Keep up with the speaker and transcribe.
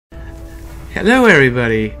Hello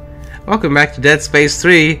everybody! Welcome back to Dead Space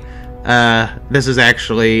 3. This is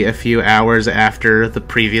actually a few hours after the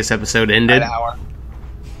previous episode ended. An hour.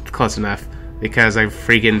 Close enough. Because I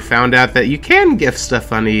freaking found out that you can gift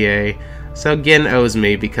stuff on EA. So Gin owes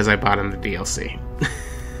me because I bought him the DLC.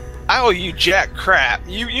 I owe you jack crap.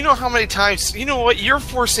 You know how many times... You know what? You're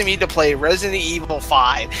forcing me to play Resident Evil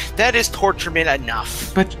 5. That is torturement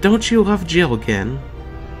enough. But don't you love Jill, Gin?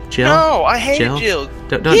 Jill? No, I hate Jill.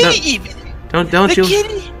 Don't you...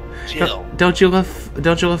 Kitty. Jill. Don't you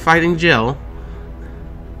love fighting Jill?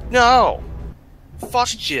 No. Fuck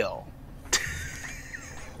Jill.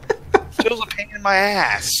 Jill's a pain in my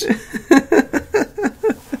ass.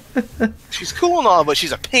 She's cool and all, but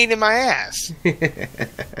she's a pain in my ass.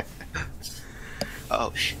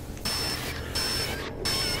 Oh, shit.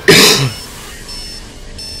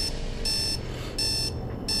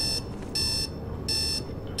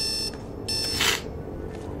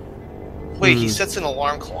 Wait, he sets an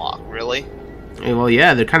alarm clock, really? Well,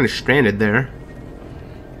 yeah, they're kind of stranded there.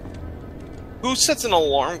 Who sets an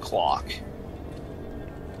alarm clock?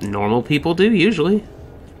 Normal people do, usually.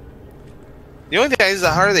 The only thing is,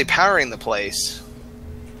 how are they powering the place?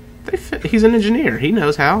 He's an engineer. He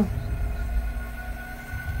knows how.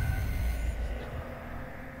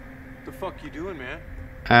 What the fuck you doing, man?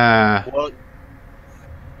 What?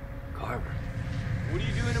 Carver. What are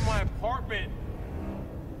you doing in my apartment?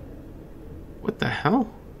 What the hell?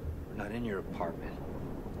 We're not in your apartment.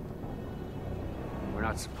 We're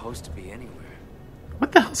not supposed to be anywhere.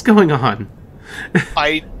 What the hell's going on?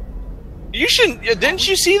 You shouldn't... Didn't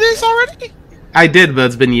you see this already? I did, but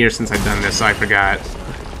it's been years since I've done this, so I forgot.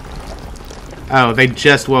 Oh, they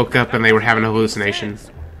just woke up and they were having a hallucination.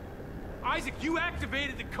 Isaac, you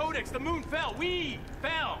activated the codex. The moon fell. We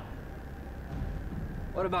fell.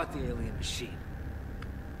 What about the alien machine?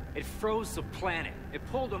 It froze the planet. It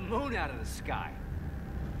pulled a moon out of the sky.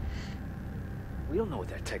 We don't know what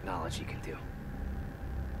that technology can do.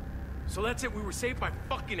 So that's it. We were saved by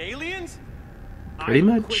fucking aliens? Pretty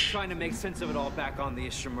much. Quit trying to make sense of it all back on the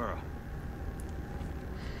Ishimura.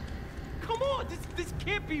 Come on, this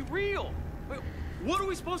can't be real. Wait, what are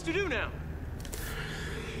we supposed to do now?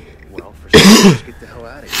 Well, for sure, let's get the hell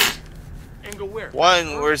out of here. And go where?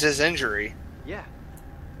 Where's his injury? Yeah.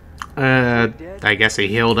 I guess he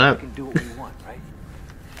healed We up. can do what we want, right?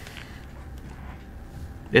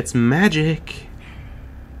 It's magic.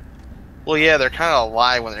 Well, yeah, they're kind of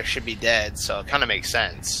alive when they should be dead, so it kind of makes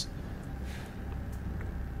sense.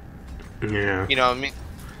 Yeah. You know what I mean?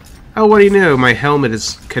 Oh, what do you know? My helmet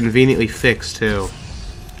is conveniently fixed, too.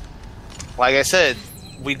 Like I said,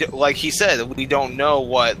 like he said, we don't know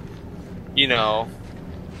what, you know,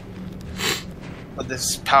 what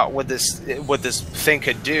this thing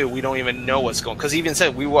could do. We don't even know what's going. Because he even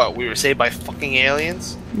said we were saved by fucking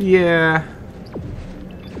aliens. Yeah.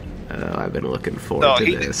 Oh, I've been looking forward to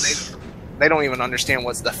this. They don't even understand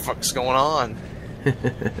what the fuck's going on.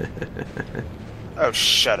 Oh,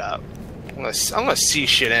 shut up! I'm gonna see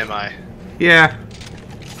shit, am I? Yeah.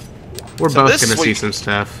 We're So both this gonna see week- some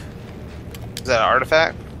stuff. Is that an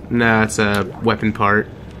artifact? No, it's a weapon part.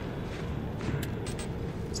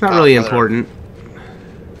 It's not really another- important.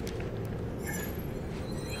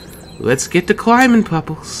 Let's get to climbing,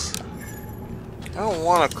 Pupples. I don't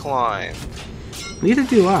want to climb. Neither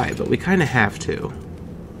do I, but we kind of have to.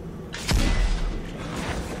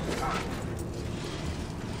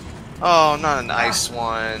 Oh, not an ice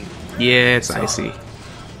one. Yeah, it's icy.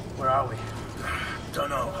 Where are we? Don't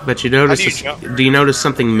know. But you notice? How do you jump? Do you notice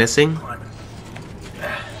something missing?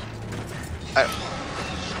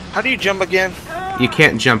 How do you jump again? You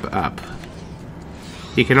can't jump up.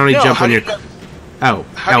 You can only No, jump how on do your. you jump? Oh,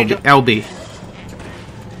 How do you LB. jump? LB.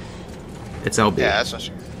 It's LB. Yeah, that's what.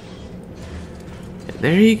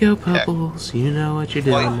 There you go, Pupples. You know what you're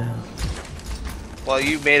doing Well- now. Well,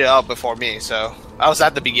 you made it up before me, so I was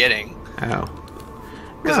at the beginning Oh.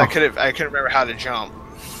 because Oh, I couldn't remember how to jump.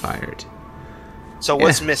 fired. So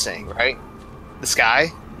what's missing, right? The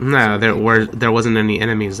sky? No, there wasn't any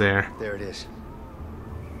enemies there. There it is.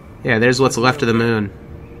 Yeah, there's what's left of the moon.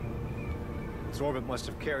 Its orbit must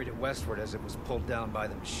have carried it westward as it was pulled down by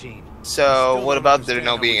the machine. So Still what don't about there understand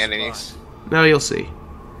no how being we enemies? survived. No, you'll see.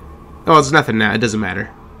 Oh, it's nothing now. It doesn't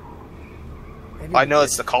matter. Maybe I we know did.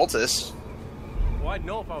 it's the cultists. Well, I'd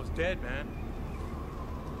know if I was dead, man.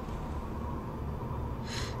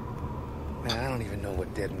 Man, I don't even know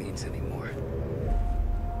what dead means anymore.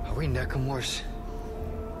 Are we Necromorphs?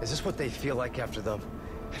 Is this what they feel like after the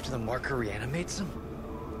marker reanimates them?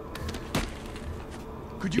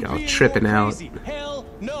 Could you Y'all be any tripping more out. crazy? Hell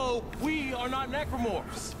no, we are not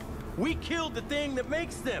necromorphs. We killed the thing that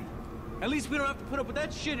makes them. At least we don't have to put up with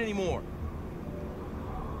that shit anymore.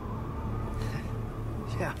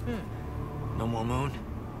 Yeah. No more moon.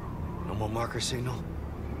 No more marker signal.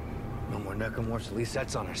 No more Necromorphs. At least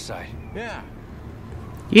that's on our side. Yeah.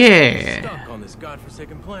 Yeah. Stuck on this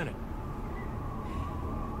godforsaken planet.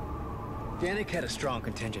 Danik had a strong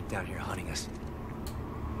contingent down here hunting us.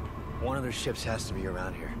 One of their ships has to be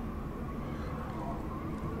around here.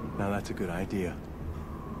 Now that's a good idea.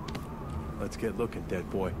 Let's get looking, dead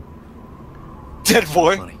boy. Dead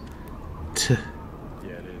boy. Funny. Yeah,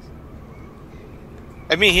 it is.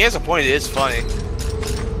 I mean, he has a point. It is funny.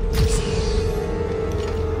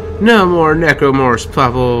 No more Necromorphs,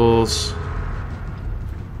 Pebbles.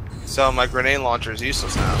 So my grenade launcher is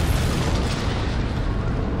useless now.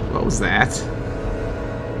 What was that?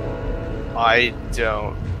 I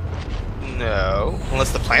don't know.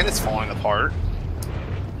 Unless the planet's falling apart.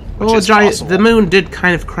 Well, is giant. possible. The moon did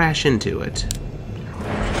kind of crash into it.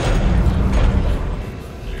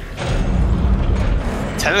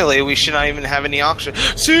 Technically, we should not even have any oxygen.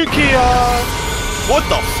 Sukiya! What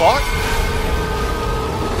the fuck?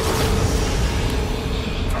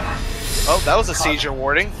 Oh, that was a seizure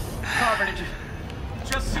warning. Carver, did you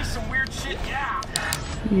just see some weird shit? Yeah.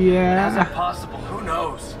 How's Yeah. that possible? Who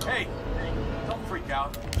knows? Hey, don't freak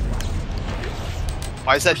out.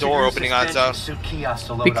 Why is that door opening on its own?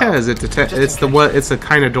 Because it's the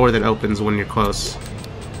kind of door that opens when you're close.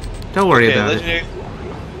 Don't worry Okay, about it. legendary.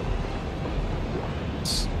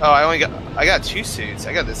 Oh, I got 2 suits.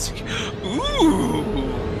 I got this. Ooh.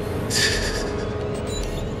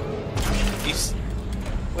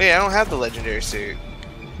 Wait, I don't have the legendary suit.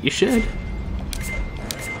 You should.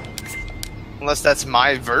 Unless that's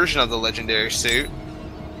my version of the legendary suit.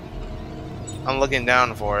 I'm looking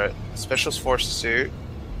down for it. Special Forces suit.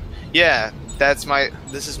 Yeah,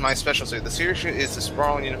 this is my special suit. The suit is the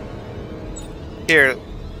sprawling, you know. Here,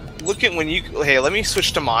 look at when you. Hey, let me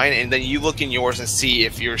switch to mine, and then you look in yours and see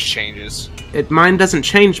if yours changes. Mine doesn't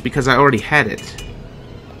change because I already had it.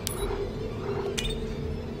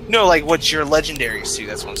 No, like what's your legendary suit?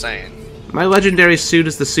 That's what I'm saying. My legendary suit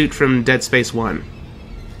is the suit from Dead Space 1.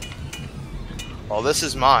 Well, this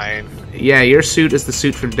is mine. Yeah, your suit is the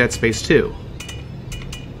suit from Dead Space 2.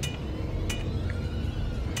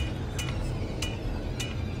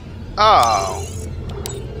 Oh.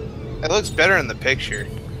 It looks better in the picture.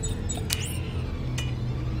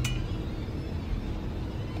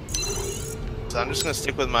 So I'm just gonna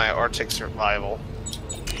stick with my Arctic survival.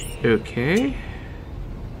 Okay.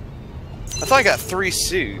 I thought I got 3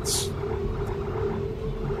 suits.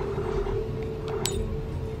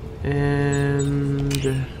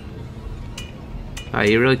 And... Oh,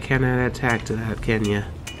 you really can't add attack to that, can you?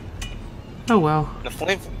 Oh well. The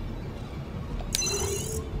flame.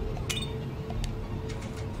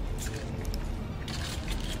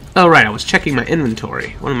 Oh right, I was checking my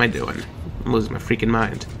inventory. What am I doing? I'm losing my freaking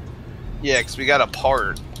mind. Yeah, because we got a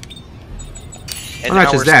part. And Well, not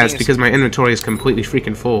now just we're that, it's seeing- because my inventory is completely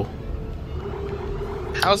freaking full.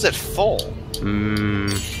 How's it full?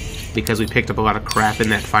 Because we picked up a lot of crap in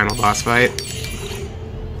that final boss fight.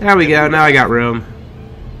 There we go, now I got room.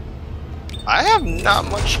 I have not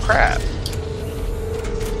much crap.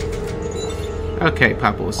 Okay,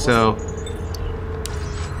 Pupple, so...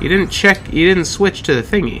 You didn't switch to the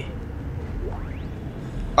thingy.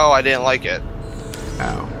 Oh, I didn't like it.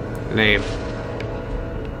 Oh, lame.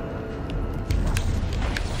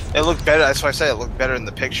 It looked better. That's why I said it looked better in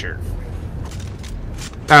the picture.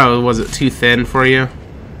 Oh, was it too thin for you?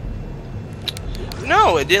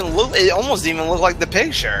 No, it didn't look. It almost didn't even look like the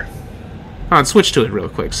picture. Oh, I'd switch to it real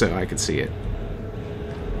quick so I could see it.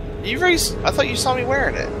 You already, I thought you saw me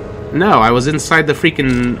wearing it. No, I was inside the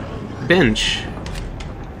freaking bench.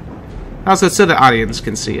 Also, so the audience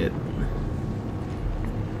can see it.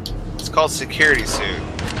 It's called security suit.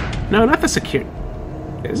 No, not the security.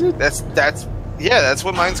 Is it? That's yeah. That's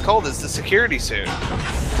what mine's called. Is the security suit.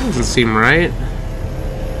 That doesn't seem right.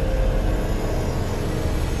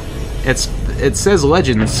 It says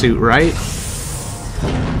legend suit, right?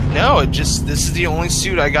 No, this is the only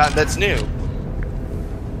suit I got that's new.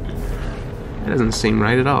 That doesn't seem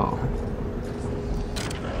right at all.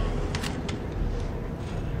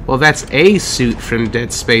 Well, that's a suit from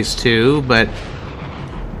Dead Space 2, but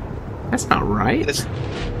that's not right.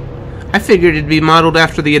 I figured it'd be modeled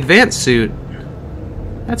after the advanced suit.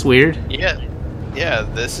 That's weird. Yeah.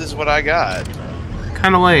 This is what I got.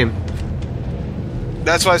 Kind of lame.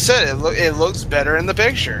 That's why I said it looks better in the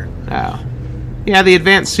picture. Oh. Yeah, the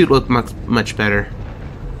advanced suit looked much better.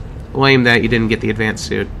 Lame that you didn't get the advanced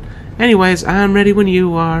suit. Anyways, I'm ready when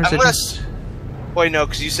you are. So just... Wait, no,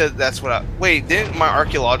 because you said that's what I... Wait, didn't my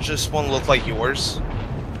archaeologist one look like yours?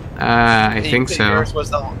 I think so. Yours was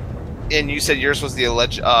the... And you said yours was the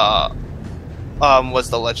Was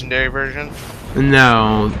the legendary version?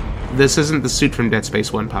 No, this isn't the suit from Dead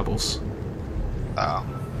Space 1, Pebbles. Oh.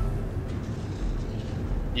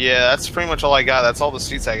 Yeah, that's pretty much all I got. That's all the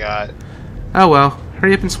suits I got. Oh well,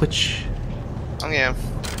 hurry up and switch. Oh yeah.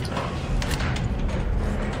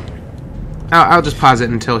 I'll just pause it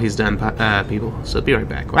until he's done, people. So be right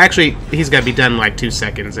back. Well, actually, he's got to be done in like 2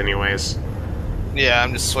 seconds anyways. Yeah,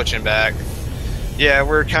 I'm just switching back. Yeah,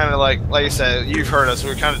 we're kind of like you said, you've heard us,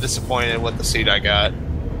 we're kind of disappointed with the suit I got.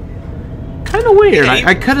 Kind of weird.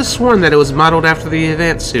 I could have sworn that it was modeled after the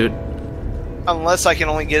advanced suit. Unless I can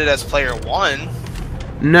only get it as player 1.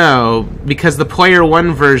 No, because the player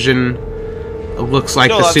 1 version looks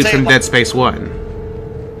like the suit from Dead Space 1.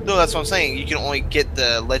 No, that's what I'm saying. You can only get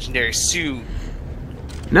the legendary suit.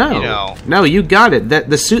 No, you know. No, you got it.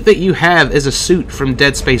 The suit that you have is a suit from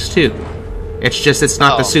Dead Space 2. It's just it's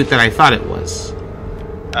not the suit that I thought it was.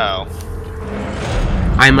 Oh.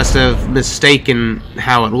 I must have mistaken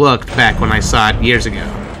how it looked back when I saw it years ago.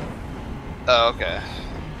 Oh, okay.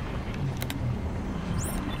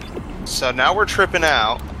 So now we're tripping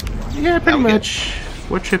out. Yeah, pretty much.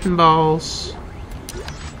 We're tripping balls.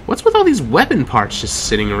 What's with all these weapon parts just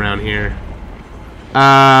sitting around here?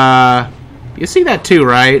 You see that too,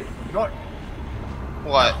 right?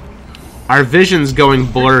 What? Our vision's going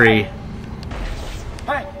blurry.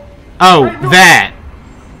 Hey. Oh, that!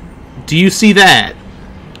 Do you see that?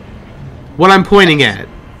 What I'm pointing at.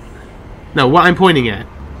 No, what I'm pointing at.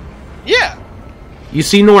 Yeah. You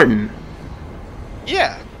see Norton.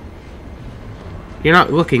 Yeah. You're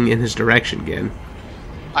not looking in his direction again.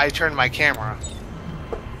 I turned my camera.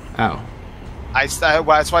 Oh.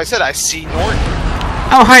 That's why I said I see Norton.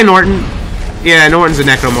 Oh, hi, Norton. Yeah, Norton's a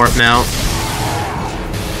necromorph now.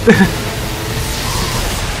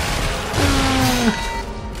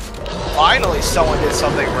 Finally, someone did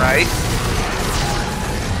something right.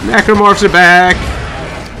 Necromorphs are back.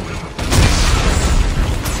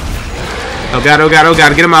 Oh god, oh god, oh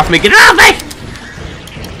god, get him off me, get him off me!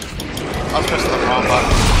 I was pressing the wrong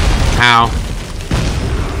button. How?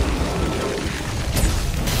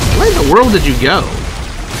 Where in the world did you go?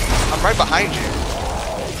 I'm right behind you.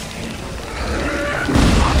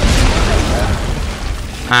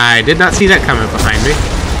 I did not see that coming behind me.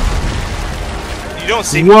 You don't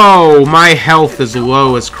see me. Whoa, my health is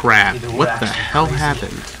low as crap. What the hell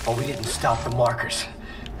happened? Oh, we didn't stop the markers.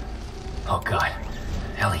 Oh god.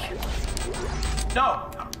 Ellie. No!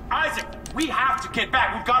 Isaac! We have to get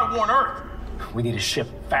back! We've got to warn Earth! We need a ship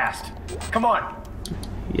fast. Come on!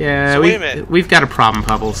 Yeah, So wait a minute. we've got a problem,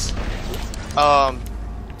 Pebbles.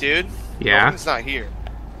 Dude? Yeah? Norton's not here.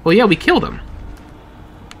 Well, yeah, we killed him.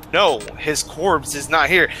 No, his corpse is not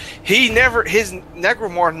here. His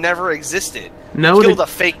necromorph never existed. No, He killed a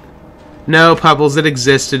fake. No, Pebbles, it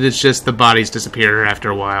existed. It's just the bodies disappear after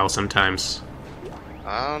a while sometimes.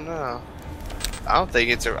 I don't know. I don't think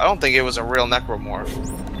it was a real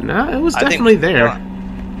necromorph. No, it was definitely there.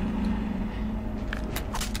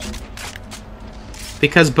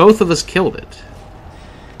 Because both of us killed it.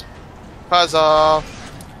 Puzzle.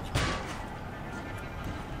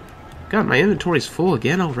 God, my inventory's full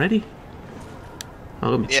again already? Oh,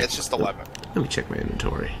 let me check. It's just a weapon. Let me check my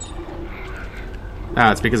inventory.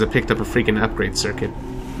 Ah, it's because I picked up a freaking upgrade circuit.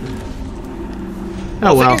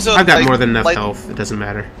 Oh well, I've got more than enough health. It doesn't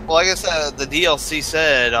matter. Well, like I said, the DLC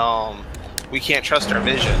said we can't trust our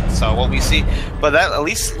vision. So what we see, but that at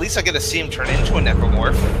least I get to see him turn into a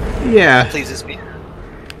necromorph. Yeah. That pleases me.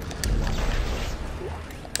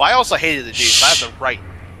 Well, I also hated the juice. I have the right.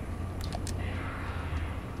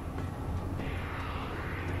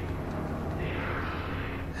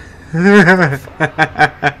 I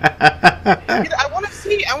want to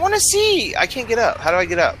see. I want to see. I can't get up. How do I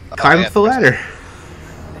get up? Climb up the ladder.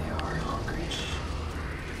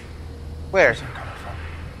 Where?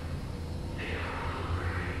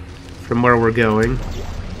 From where we're going.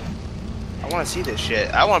 I want to see this shit.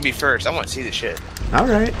 I want to be first. I want to see this shit.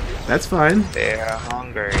 Alright, that's fine. They're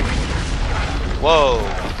hungry. Whoa.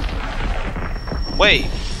 Wait,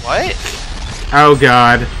 what? Oh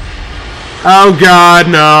god. Oh god,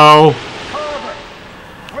 no. Carver!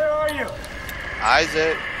 Where are you?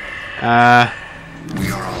 Isaac. We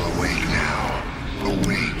are all awake now.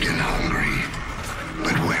 Awake and hungry.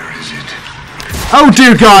 But where is it? Oh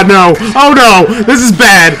dear god, no! Oh no! This is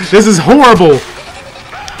bad! This is horrible!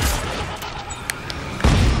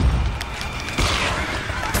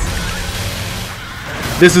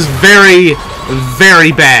 This is very,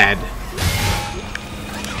 very bad.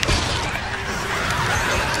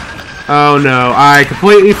 Oh no, I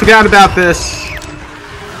completely forgot about this.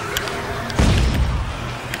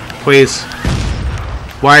 Please.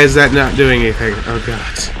 Why is that not doing anything? Oh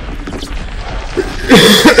god.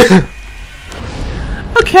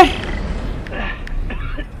 Okay.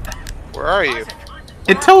 Where are you?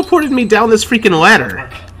 It teleported me down this freaking ladder.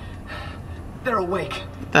 They're awake.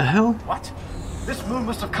 What the hell? What? This moon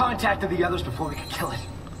must have contacted the others before we could kill it.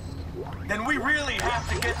 Then we really have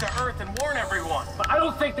to get to Earth and warn everyone. But I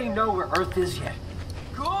don't think they know where Earth is yet.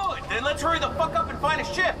 Good. Then let's hurry the fuck up and find a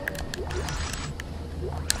ship.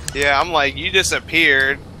 Yeah, I'm like, you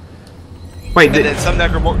disappeared. Wait, And then some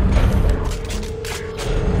necromorph.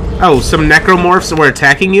 oh, some necromorphs were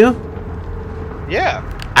attacking you? Yeah.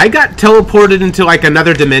 I got teleported into like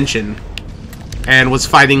another dimension and was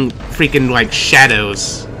fighting freaking like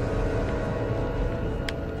shadows.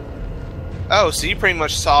 Oh, so you pretty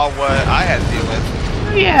much saw what I had to deal with.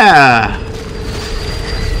 Yeah.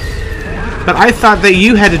 But I thought that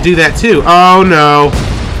you had to do that too. Oh no.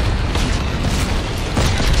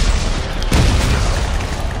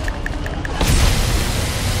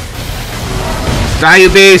 Die, you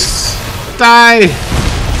beasts! Die!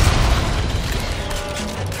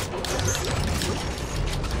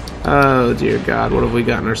 Oh dear God, what have we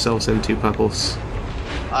gotten ourselves into, Pupples?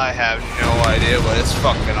 I have no idea, but it's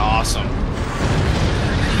fucking awesome.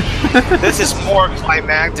 This is more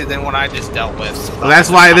climactic than what I just dealt with. Well,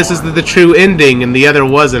 that's why this is the true ending and the other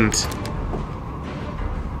wasn't.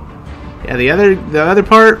 Yeah, the other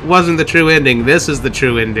part wasn't the true ending. This is the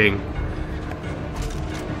true ending.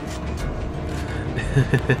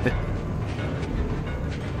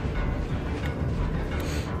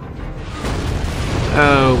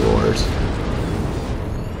 Oh, Lord.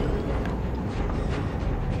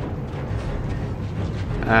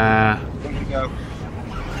 Where'd you go?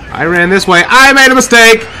 I ran this way. I made a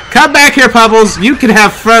mistake. Come back here, Pupples. You can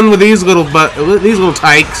have fun with these little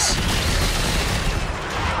tykes.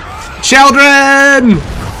 Children!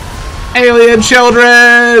 Alien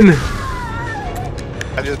children!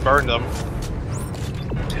 I just burned them.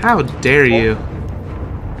 How dare you?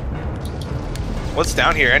 What's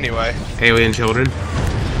down here anyway? Alien children.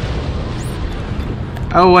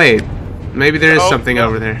 Oh, wait. Maybe there is No, something no,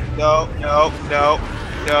 over there. No, no, no,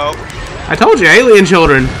 no. I told you, alien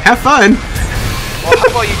children. Have fun. Well, how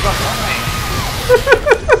about you go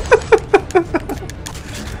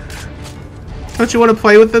me? Don't you want to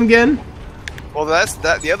play with them again? Well, that's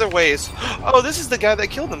that. The other way is. Oh, this is the guy that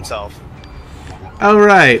killed himself. All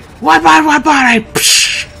right. What body?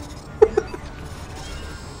 Psh!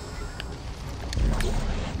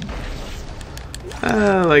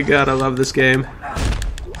 Oh my God, I love this game.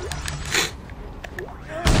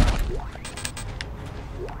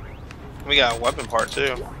 We got a weapon part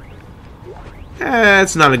too.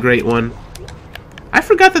 It's not a great one. I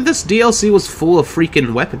forgot that this DLC was full of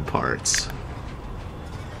freaking weapon parts.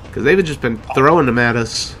 Because they've just been throwing them at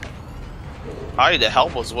us. I need to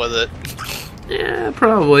help us with it. Yeah,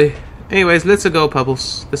 probably. Anyways, let's go,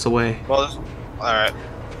 Pupples. This away. Well, alright.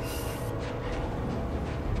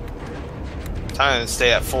 Time to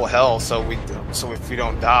stay at full health so if we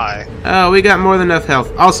don't die. Oh, we got more than enough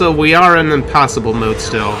health. Also, we are in impossible mode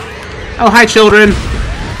still. Oh, hi, children.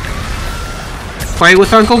 Play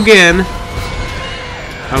with Uncle Gin.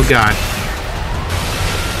 Oh, God.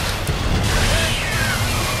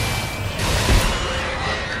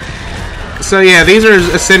 So, yeah, these are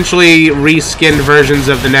essentially reskinned versions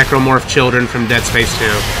of the Necromorph children from Dead Space 2.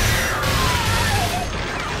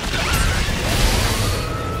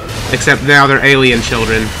 Except now they're alien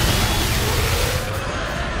children.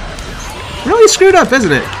 Really screwed up,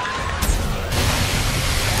 isn't it?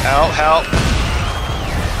 Help, help.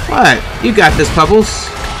 What? You got this, Pupples.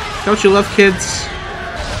 Don't you love kids?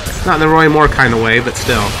 Not in the Roy Moore kind of way, but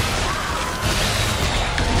still.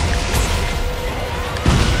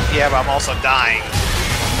 Yeah, but I'm also dying.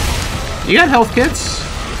 You got health kits?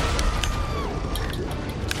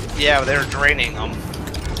 Yeah, but they're draining them.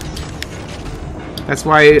 That's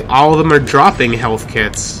why all of them are dropping health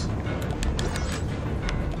kits.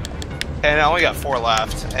 And I only got 4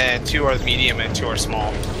 left, and 2 are medium and 2 are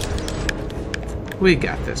small. We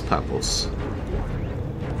got this, Pupples.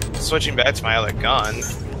 Switching back to my other gun.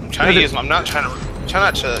 I'm trying to use. I'm not trying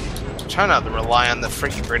not to rely on the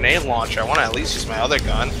freaking grenade launcher. I want to at least use my other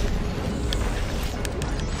gun.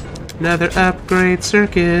 Another upgrade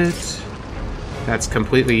circuit. That's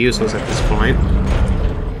completely useless at this point.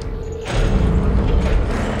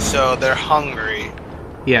 So they're hungry.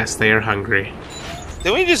 Yes, they are hungry.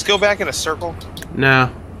 Did we just go back in a circle?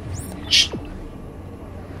 No.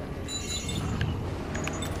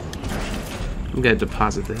 I'm gonna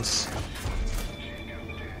deposit this.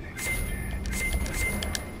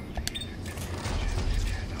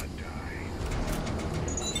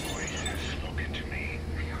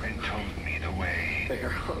 They are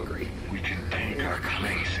hungry. We can thank our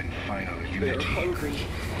place in final unity.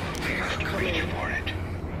 We must reach for it.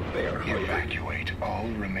 Evacuate all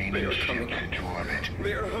remaining ships into orbit,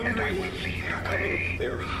 and I will lead the way.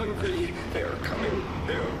 They're hungry. They're coming.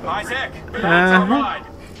 Isaac, it's our ride.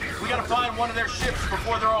 We gotta find one of their ships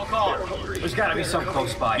before they're all gone. There's gotta be some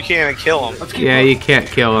close by. You can't even kill him. Let's keep Yeah, moving. you can't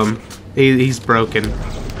kill him. He's broken.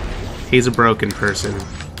 He's a broken person.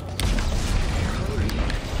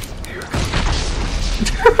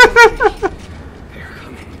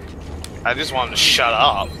 I just want him to shut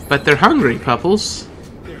up. But they're hungry, Pupples.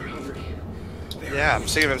 Yeah, I'm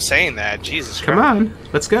sick of him saying that. Jesus Come Christ. on,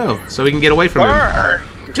 let's go, so we can get away from him. Burn!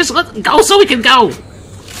 Just let's go so we can go!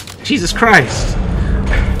 Jesus Christ.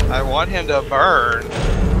 I want him to burn.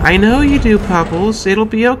 I know you do, Pupples. It'll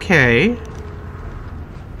be okay.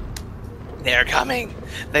 They are coming.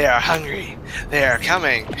 They are hungry. They are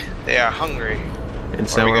coming. They are hungry. And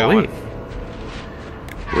so Where are we we.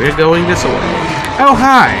 We're going this way. Oh,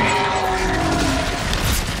 hi!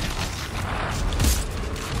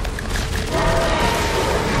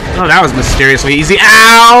 Oh, that was mysteriously easy.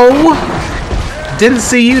 Ow! Didn't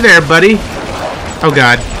see you there, buddy. Oh,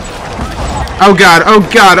 God. Oh, God. Oh,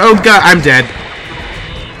 God. Oh, God. I'm dead.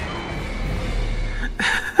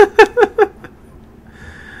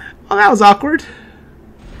 Well, that was awkward.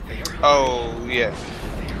 Oh, yeah.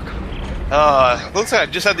 Looks like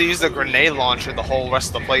I just had to use the grenade launcher the whole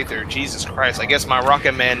rest of the playthrough. Jesus Christ. I guess my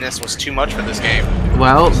rocket madness was too much for this game.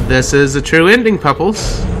 Well, this is a true ending,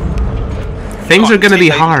 Pupples. Things are gonna be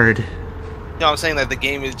hard. No, I'm saying that the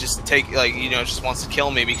game is just just wants to kill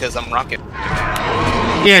me because I'm rocket.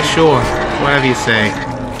 Yeah, sure. Whatever you say.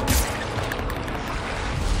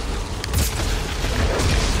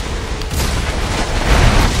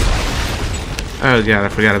 Oh god, I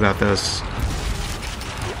forgot about those.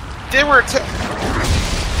 They were.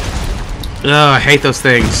 Oh, I hate those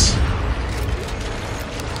things.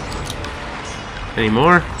 Any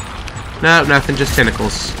more? No, nothing, just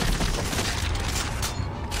tentacles.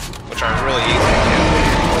 Which are really easy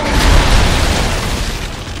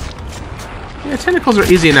to Yeah, tentacles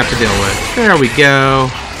are easy enough to deal with. There we go.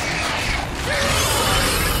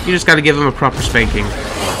 You just gotta give them a proper spanking.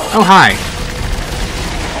 Oh, hi.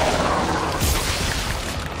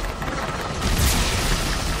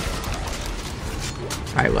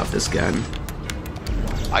 I love this gun.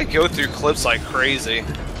 do. I go through clips like crazy.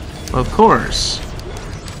 Of course.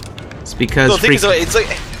 It's because The thing is,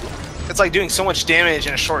 it's like doing so much damage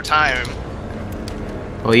in a short time.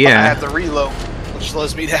 well, I yeah. have to reload, which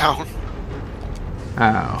slows me down.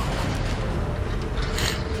 Oh.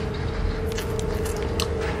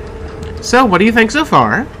 So, what do you think so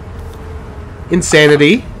far?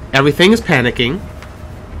 Insanity. Everything is panicking.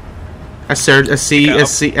 A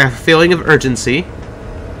feeling of urgency.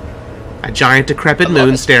 A giant decrepit I love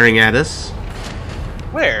moon it. staring at us.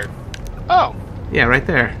 Where? Oh, Yeah, right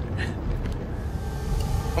there.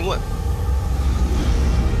 I'm lit.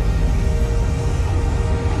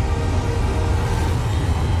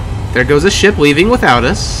 There goes a ship leaving without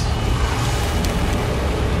us.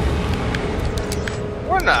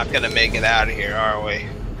 We're not gonna make it out of here, are we?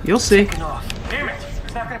 You'll see. Off. Damn it!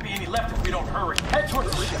 There's not gonna be any left if we don't hurry. Head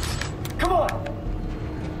towards the ships. Come on.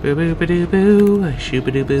 Boo boo ba doo boo, shoo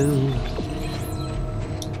ba doo boo.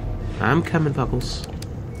 I'm coming, Bubbles.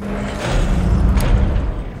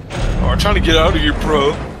 Oh, we're trying to get out of here,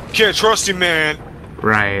 bro. Can't trust you, man.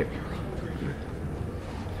 Right.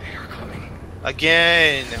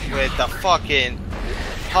 Again with the fucking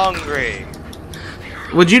hungry.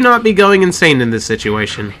 Would you not be going insane in this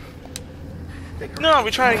situation? No,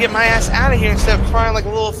 we're trying to get my ass out of here instead of crying like a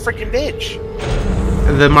little freaking bitch.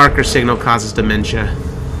 The marker signal causes dementia.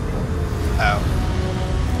 Oh,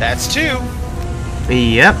 that's 2.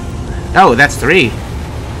 Yep. Oh, that's 3.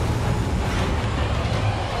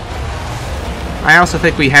 I also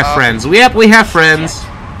think we have friends. Yep, we have friends.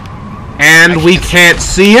 And we can't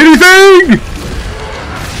see anything!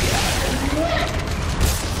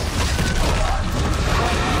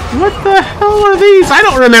 What the hell are these? I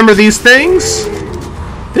don't remember these things.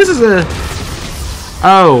 This is a...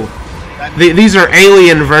 Oh. These are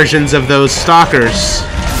alien versions of those stalkers.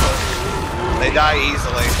 They die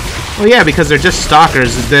easily. Well, yeah, because they're just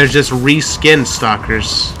stalkers. They're just reskinned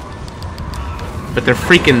stalkers. But they're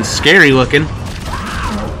freaking scary looking.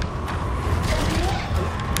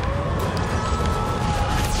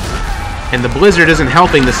 And the blizzard isn't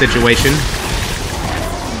helping the situation.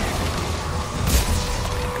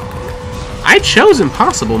 I chose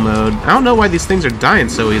impossible mode. I don't know why these things are dying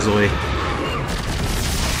so easily.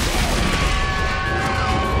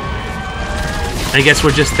 I guess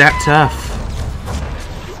we're just that tough.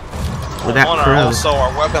 With that One, crow. also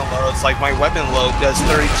our weapon loads. Like my weapon load does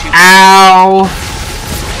 32. Ow!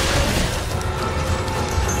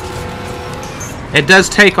 It does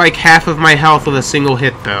take like half of my health with a single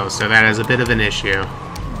hit though, so that is a bit of an issue.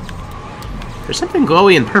 There's something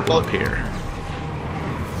glowy and purple up here.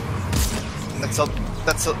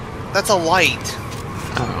 That's a light.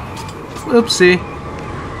 Oh. Oopsie.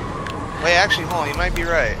 Wait, actually, hold on, you might be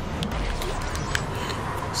right.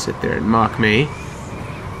 Sit there and mock me. No,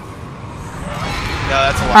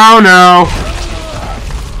 that's a light. Oh no!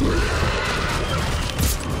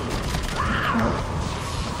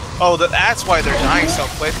 Oh, that's why they're dying so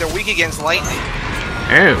quick. They're weak against lightning.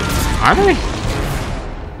 Oh, are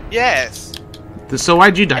they? Yes. So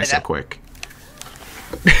why'd you die so quick?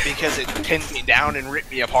 Because it pinned me down and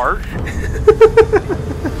ripped me apart.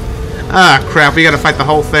 Ah, crap, we gotta fight the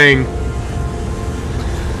whole thing.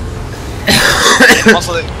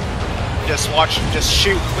 Also, just watch, just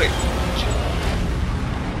shoot quick.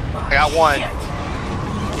 I got one.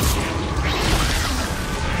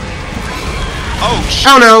 Oh, shit.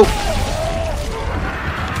 Oh no!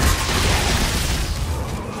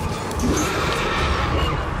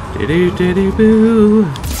 Diddy-diddy-boo.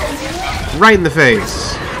 Right in the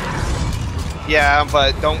face. Yeah,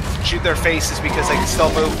 but don't shoot their faces because they can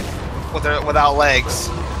still move without legs.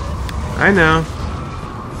 I know.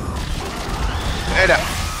 And,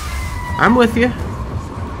 I'm with you.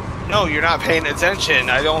 no, you're not paying attention.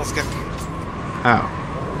 I almost get.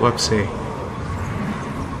 Oh. Whoopsie.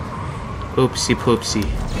 Oopsie poopsie.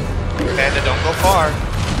 Panda, don't go far.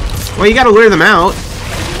 Well, you gotta lure them out.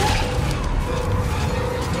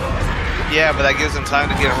 Yeah, but that gives them time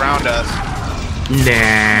to get around us.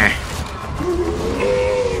 Nah.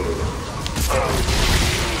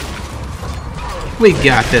 We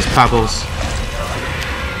got this, Pebbles.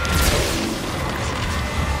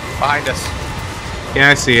 Behind us.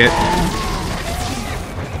 Yeah, I see it.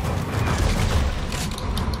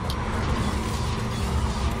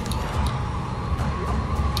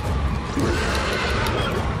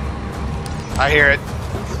 I hear it.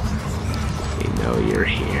 We know you're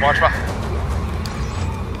here. Watch behind.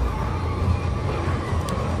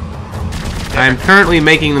 I'm currently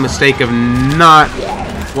making the mistake of not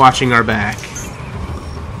watching our back.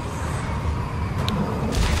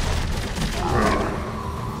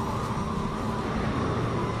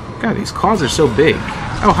 God, these claws are so big.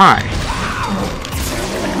 Oh, hi.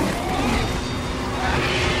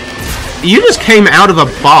 You just came out of a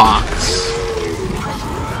box.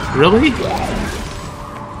 Really?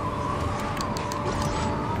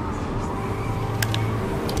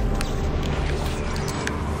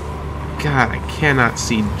 God, I cannot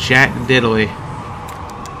see jack diddly.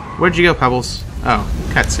 Where'd you go, Pebbles? Oh,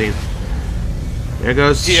 cutscene. There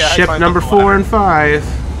goes Yeah, ship number 4 and 5.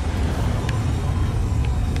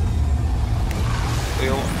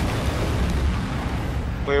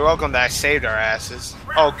 We're welcome that I saved our asses.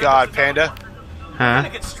 Oh God, Panda. We're Huh? gonna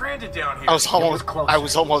get stranded down here. I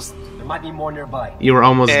was almost. There might be more nearby. You were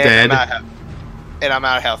almost dead. I'm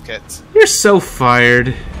out of health kits. You're so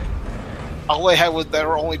fired. All I had was they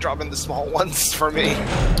were only dropping the small ones for me.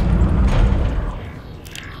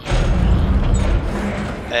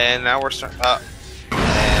 And now we're starting up.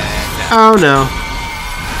 Oh no.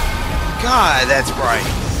 God, that's bright.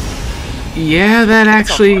 Yeah,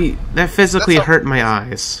 that physically hurt my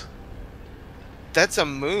eyes. That's a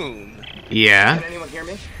moon. Yeah. Can anyone hear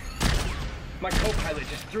me? My co-pilot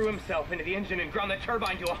just threw himself into the engine and ground the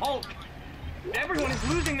turbine to a halt. Everyone is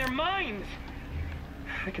losing their minds.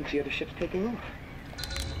 I can see other ships taking off.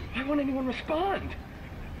 Why won't anyone respond?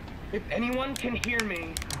 If anyone can hear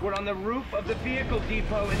me, we're on the roof of the vehicle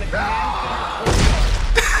depot in the command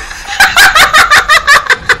center.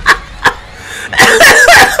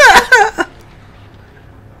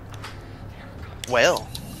 Well.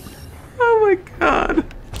 Oh my god.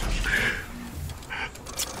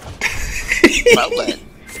 Well then.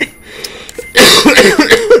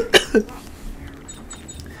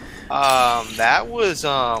 That was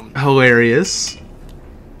Hilarious.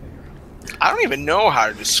 I don't even know how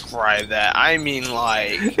to describe that. I mean,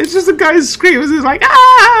 like, It's just a guy screams. He's like,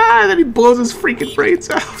 ah! And then he blows his freaking brains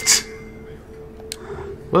out.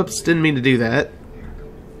 Whoops, didn't mean to do that.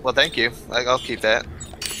 well, thank you. I'll keep that.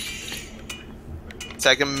 So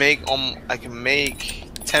I can make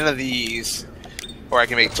 10 of these, or I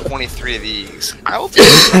can make 23 of these. I will take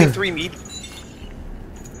 23 meat.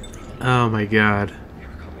 Oh my god.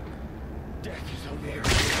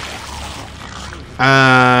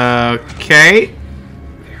 Okay.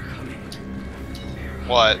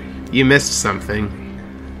 What? You missed something.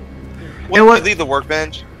 What? And what- You leave the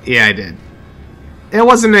workbench? Yeah, I did. It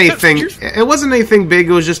wasn't anything. It wasn't anything big.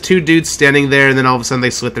 It was just two dudes standing there, and then all of a sudden they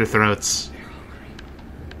slit their throats.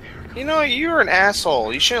 You know, you're an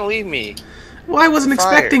asshole. You shouldn't leave me. Well, I wasn't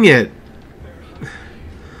expecting it.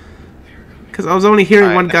 Because I was only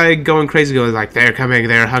hearing one guy going crazy, going like, "They're coming,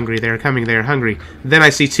 they're hungry, they're coming, they're hungry." Then I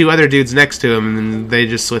see two other dudes next to him, and they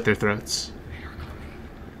just slit their throats.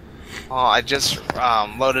 Oh, I just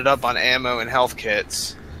loaded up on ammo and health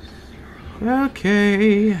kits.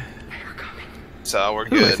 Okay. So we're Ooh,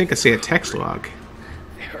 good. I think I see a text log.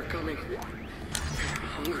 They are coming.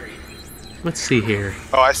 Hungry. Let's see here.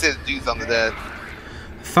 Oh, I see the dudes on the dead.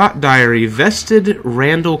 Thought diary. Vested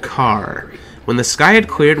Randall Carr. When the sky had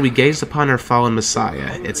cleared, we gazed upon our fallen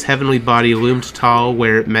Messiah. Its heavenly body loomed tall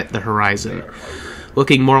where it met the horizon,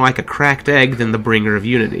 looking more like a cracked egg than the bringer of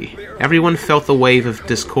unity. Everyone felt the wave of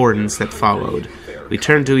discordance that followed. We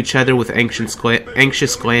turned to each other with anxious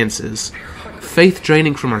glances, faith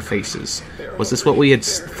draining from our faces. Was this what we had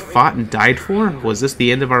fought and died for? Was this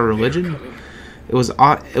the end of our religion? It was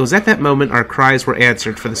at that moment our cries were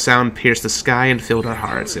answered, for the sound pierced the sky and filled our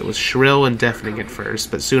hearts. It was shrill and deafening at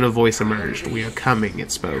first, but soon a voice emerged. "We are coming,"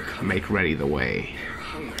 it spoke. "Make ready the way."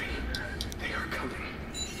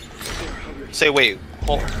 Say, wait.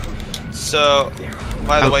 Hold. So,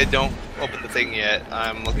 by the way, don't open the thing yet.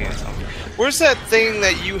 I'm looking at something. Where's that thing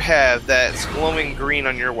that you have that's glowing green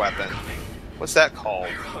on your weapon? What's that called?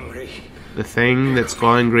 The thing that's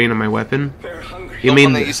glowing green on my weapon? You The mean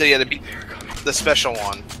one that you said you had to be the special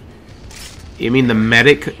one? You mean the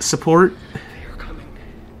medic support?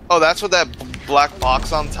 Oh, that's what that black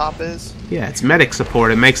box on top is? Yeah, it's medic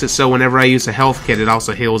support. It makes it so whenever I use a health kit, it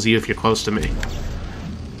also heals you if you're close to me.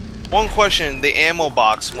 One question, the ammo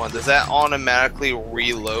box one, does that automatically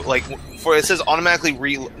reload? Like, for it says automatically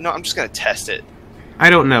reload. No, I'm just gonna test it. I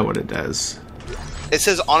don't know what it does. It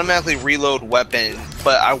says automatically reload weapon,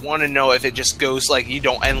 but I want to know if it just goes like you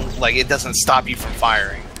don't, and like it doesn't stop you from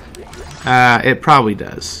firing. It probably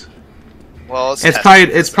does. Well,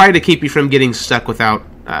 It's probably to keep you from getting stuck without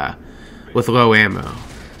with low ammo.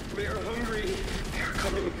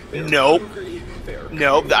 Nope.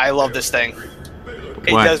 Nope. I love this thing.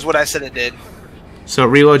 It What? does what I said it did. So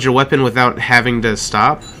it reloads your weapon without having to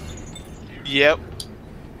stop? Yep.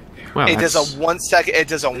 Well, It does that's... a 1 second. It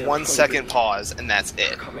does a 1 second pause, and that's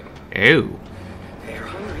it. Ew.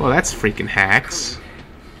 Well, that's freaking hacks.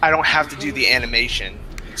 I don't have to do the animation,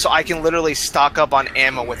 so I can literally stock up on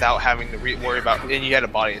ammo without having to worry about. And you had a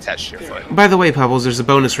body attached to your foot. By the way, Pebbles, there's a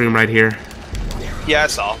bonus room right here. Yeah, I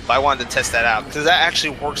saw. But I wanted to test that out because that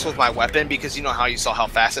actually works with my weapon. Because you know how you saw how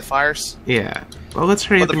fast it fires. Yeah. Well, let's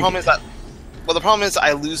hurry But up the and... problem is that. Well, the problem is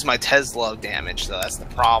I lose my Tesla damage, though. That's the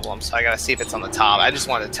problem. So I gotta see if it's on the top. I just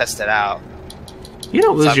wanted to test it out. You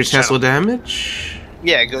don't lose I'm your just trying Tesla to- damage.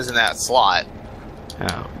 Yeah, it goes in that slot.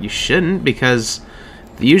 Oh, you shouldn't, because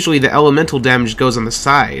usually the elemental damage goes on the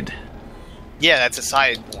side. Yeah, that's a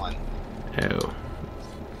side one Oh.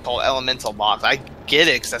 called elemental box. I get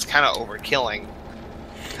it, because that's kind of overkilling.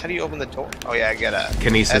 How do you open the door? Oh yeah, I get a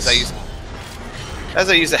Kinesis. As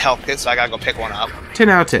I use a health kit, so I gotta go pick one up. 10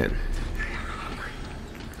 out of 10.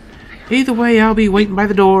 Either way, I'll be waiting by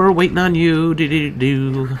the door, waiting on you.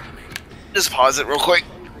 Do. Just pause it real quick.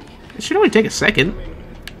 It should only take a second.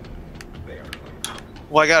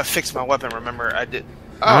 Well, I gotta fix my weapon. Remember, I did.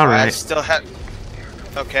 Oh, All I right. still had.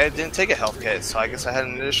 Okay, I didn't take a health kit, so I guess I had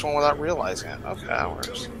an additional one without realizing it. Okay, that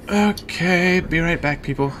works. Okay, be right back,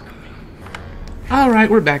 people. Alright,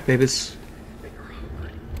 we're back, babies.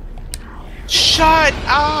 Shut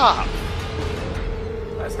up!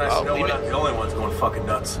 That's nice Oh, to know leave we're it. not the only ones going fucking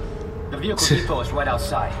nuts. The vehicle depot is right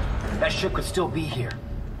outside. That ship could still be here.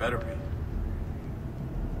 Better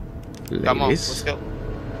be. Come on, let's go.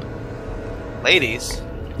 Ladies,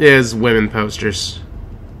 There's women posters.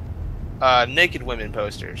 naked women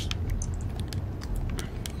posters.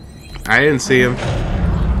 I didn't see them.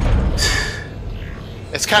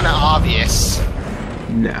 It's kind of obvious.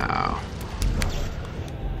 No.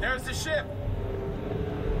 There's the ship.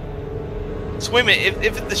 So wait a minute,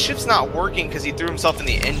 if the ship's not working because he threw himself in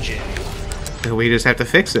the engine. We just have to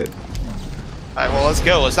fix it. Alright, well, let's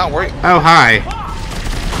go. It's not working. Oh, hi.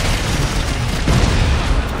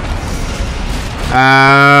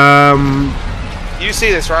 You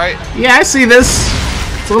see this, right? Yeah, I see this.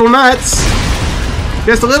 It's a little nuts.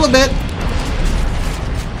 Just a little bit.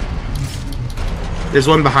 There's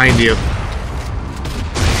one behind you.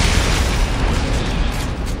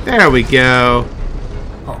 There we go.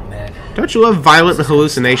 Oh man. Don't you love violent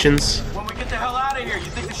hallucinations? When we get the hell out of here, you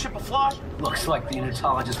think the ship will fly? Looks like the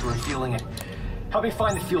unitologists were refueling it. Help me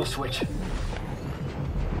find the fuel switch.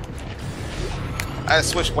 I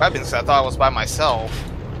switched weapons 'cause I thought I was by myself.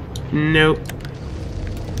 Nope.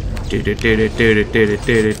 You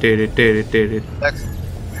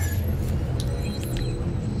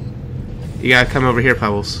gotta come over here,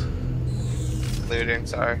 Pebbles. Looting,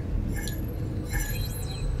 sorry.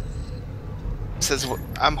 It says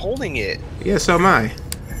I'm holding it. Yeah, so am I.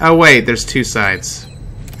 Oh wait, there's two sides.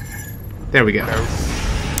 There we go.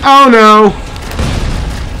 Oh no!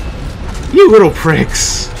 You little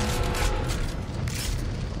pricks.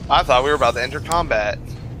 I thought we were about to enter combat.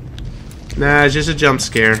 Nah, it's just a jump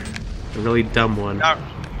scare. A really dumb one.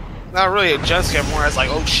 Not really a jump scare, more as like,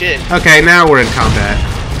 oh shit. Okay, now we're in combat.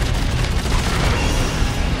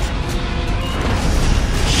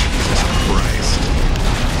 Jesus Christ.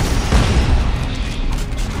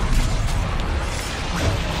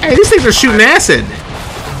 Hey, these things are shooting acid.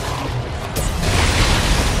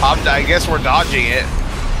 I guess we're dodging it.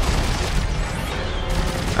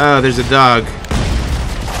 Oh, there's a dog.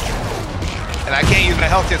 And I can't use my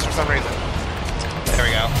health kits for some reason. There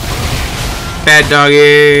we go. Bad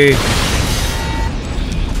doggy.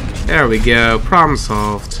 There we go. Problem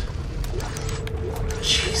solved.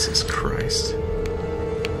 Jesus Christ.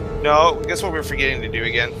 No, guess what we're forgetting to do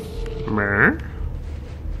again? Mer?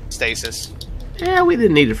 Stasis. Yeah, we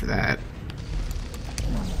didn't need it for that.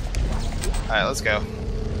 Alright, let's go.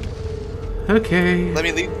 Okay. Let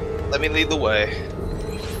me lead the way.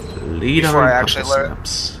 Lead Before on, I actually Papa learn.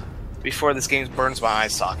 Snaps. Before this game burns my eye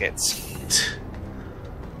sockets.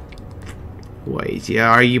 Wait, yeah,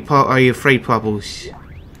 are you afraid, Pupbles?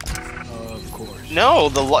 Of course. No,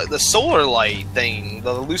 the solar light thing,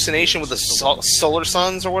 the hallucination with the solar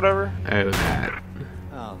suns or whatever. Oh, that.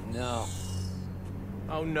 Oh no.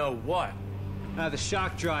 Oh no, what? The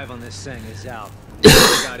shock drive on this thing is out. We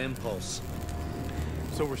got impulse.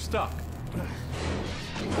 So we're stuck.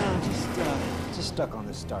 Just stuck on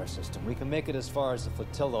this star system. We can make it as far as the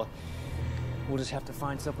flotilla. We'll just have to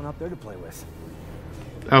find something up there to play with.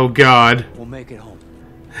 Oh God. We'll make it home.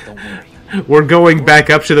 Don't worry. We're going back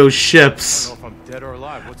up to those ships. I don't know if I'm dead or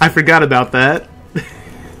alive. What's I forgot about that.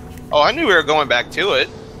 Oh, I knew we were going back to it.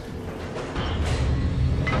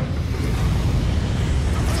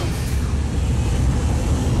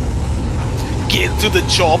 Get to the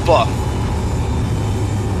chopper.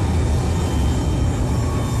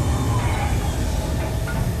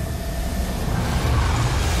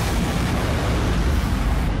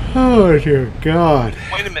 Oh dear God.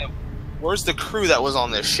 Wait a minute. Where's the crew that was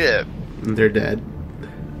on this ship? They're dead.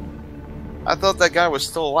 I thought that guy was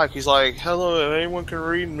still alive. He's like, hello, anyone can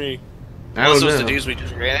read me. I don't Those was know. the dudes we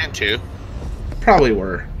just ran into. Probably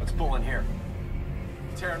were. Let's pull in here.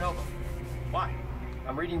 Terra Nova. Why?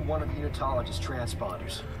 I'm reading one of the unitologist's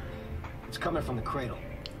transponders. It's coming from the cradle.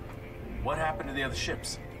 What happened to the other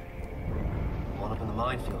ships? One up in the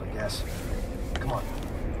minefield, I guess. Come on,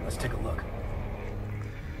 let's take a look.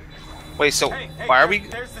 Wait, so Hey, why are we?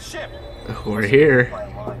 There's the ship. We're here. By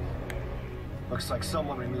a line. Looks like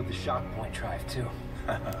someone removed the shock point drive too.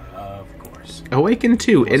 Of course. Awaken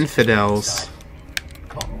 2 infidels.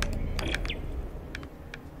 Come on.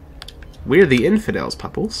 We're the infidels,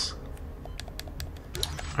 Pupples.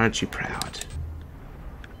 Aren't you proud?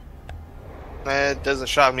 It doesn't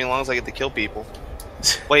shock me as long as I get to kill people.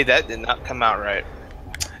 Wait, that did not come out right.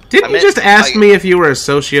 Didn't you meant, just ask like- me if you were a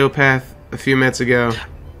sociopath a few minutes ago?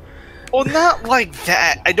 Well, not like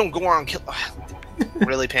that. I don't go around kill.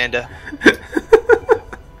 Really, Panda?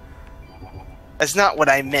 That's not what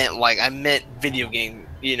I meant. Like, I meant video game,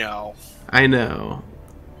 you know. I know.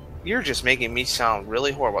 You're just making me sound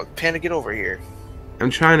really horrible. Panda, get over here. I'm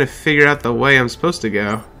trying to figure out the way I'm supposed to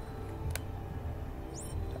go.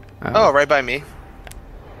 Oh, right by me.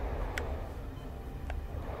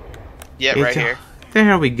 Yeah, right It's- here.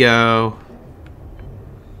 There we go.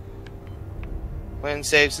 Win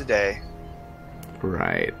saves the day.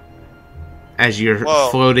 Right. As you're Whoa.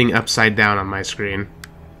 floating upside down on my screen.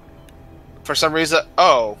 For some reason,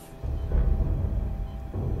 oh.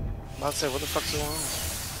 I'll say, what the fuck's going on?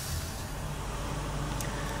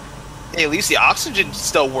 Hey, at least the oxygen's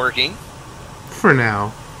still working. For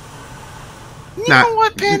now. You Nah. know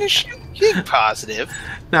what, Panda? You're positive.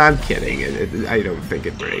 No, I'm kidding. I don't think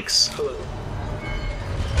it breaks. Hello.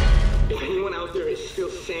 If anyone out there is still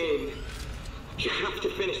sane, you have to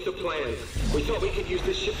finish the plan. We thought we could use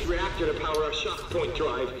this ship's reactor to power our shock point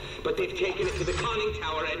drive, but they've taken it to the conning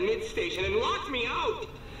tower at mid-station and locked me out.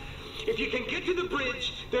 If you can get to the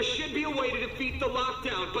bridge, there should be a way to defeat the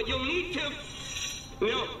lockdown, but you'll need to...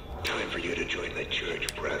 No. Time for you to join the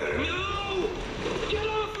church, brother. No! Get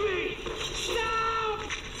off me! Stop!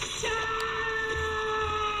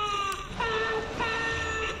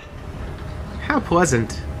 How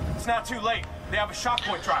pleasant. It's not too late. They have a shock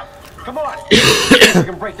point drive. Come on! We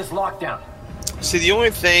can break this lockdown. See, the only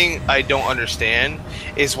thing I don't understand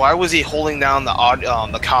is why was he holding down the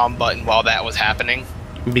comm button while that was happening?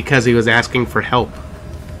 Because he was asking for help.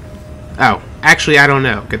 Oh, actually, I don't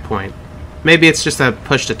know. Good point. Maybe it's just a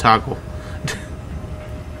push to toggle.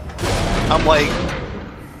 I'm like,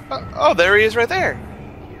 oh, there he is right there.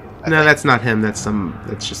 No, that's not him. That's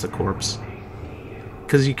just a corpse.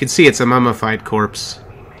 Because you can see it's a mummified corpse.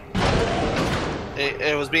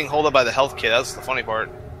 It was being held up by the health kit. That's the funny part.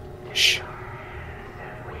 Shh.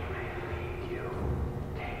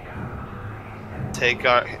 Take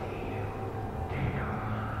our...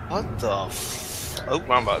 What the oh,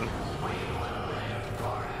 wrong button.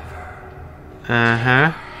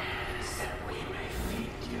 Uh-huh.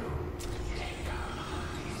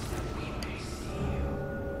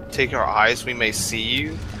 Take our eyes, we may see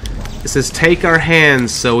you. It says, take our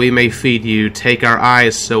hands so we may feed you. Take our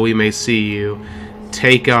eyes so we may see you.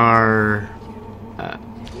 Take our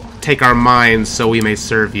minds so we may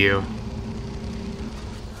serve you.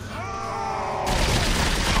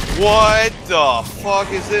 What the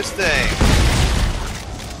fuck is this thing?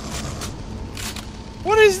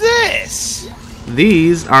 What is this?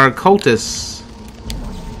 These are cultists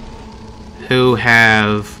who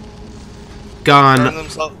have gone...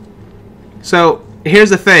 So, here's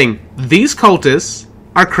the thing. These cultists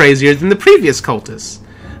are crazier than the previous cultists.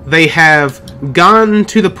 They have gone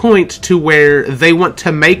to the point to where they want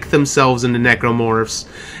to make themselves into necromorphs.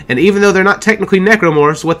 And even though they're not technically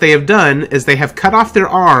necromorphs, what they have done is they have cut off their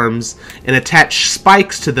arms and attached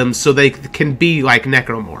spikes to them so they can be like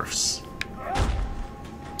necromorphs.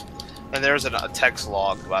 And there's a text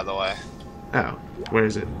log, by the way. Oh, where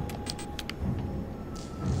is it?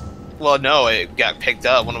 Well, no, it got picked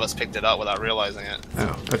up. One of us picked it up without realizing it.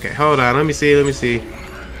 Oh, okay. Hold on. Let me see.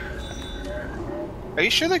 Are you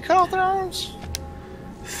sure they cut off their arms?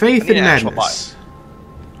 Faith and Madness.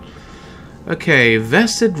 Okay,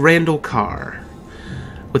 Vested Randall Carr.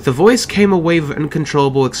 With the voice came a wave of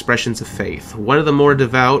uncontrollable expressions of faith. One of the more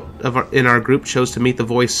devout in our group chose to meet the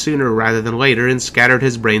voice sooner rather than later and scattered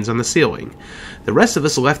his brains on the ceiling. The rest of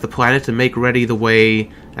us left the planet to make ready the way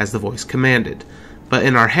as the voice commanded. But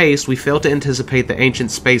in our haste, we failed to anticipate the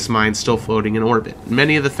ancient space mines still floating in orbit.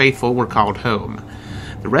 Many of the faithful were called home.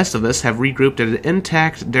 The rest of us have regrouped at an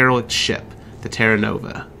intact, derelict ship, the Terra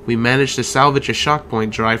Nova. We managed to salvage a shock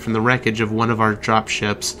point drive from the wreckage of one of our drop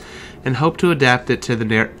ships and hope to adapt it to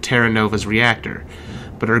the Terra Nova's reactor.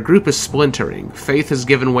 But our group is splintering. Faith has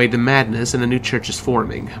given way to madness and a new church is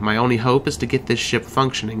forming. My only hope is to get this ship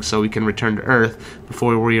functioning so we can return to Earth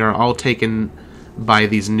before we are all taken by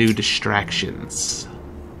these new distractions.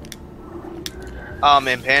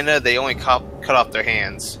 In Panda, they only cut off their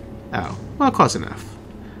hands. Oh, well, close enough.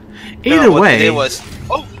 Either way... They was...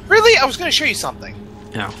 Oh, really? I was going to show you something.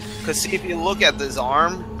 No. Because if you look at this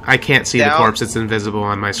arm... I can't see the corpse. It's invisible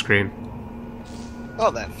on my screen.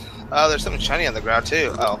 Oh, then. There's something shiny on the ground,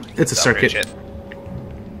 too. Oh. It's a circuit. Shit.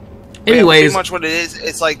 Anyways... Pretty much what it is,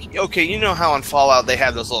 it's like, okay, you know how in Fallout they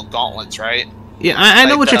have those little gauntlets, right? Yeah, I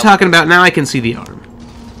know what you're talking about. Now I can see the arm.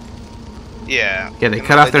 Yeah. Yeah, they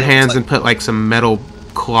cut off their hands and put, like, some metal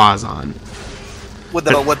claws on. With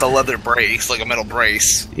the leather brace, like a metal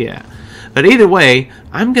brace. Yeah. But either way,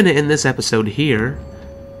 I'm going to end this episode here.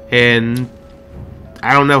 And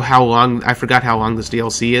I don't know how long, I forgot how long this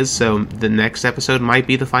DLC is, so the next episode might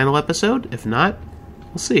be the final episode. If not,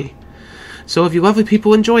 we'll see. So if you lovely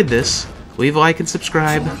people enjoyed this, leave a like and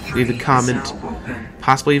subscribe, leave a comment,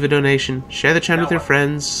 possibly leave a donation, share the channel with your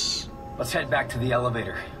friends. Let's head back to the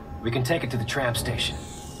elevator. We can take it to the tram station.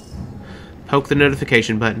 Poke the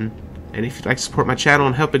notification button. And if you'd like to support my channel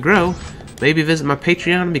and help it grow, maybe visit my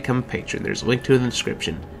Patreon and become a patron. There's a link to it in the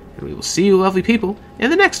description. And we will see you lovely people in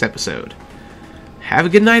the next episode. Have a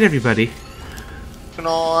good night, everybody. Good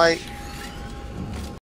night.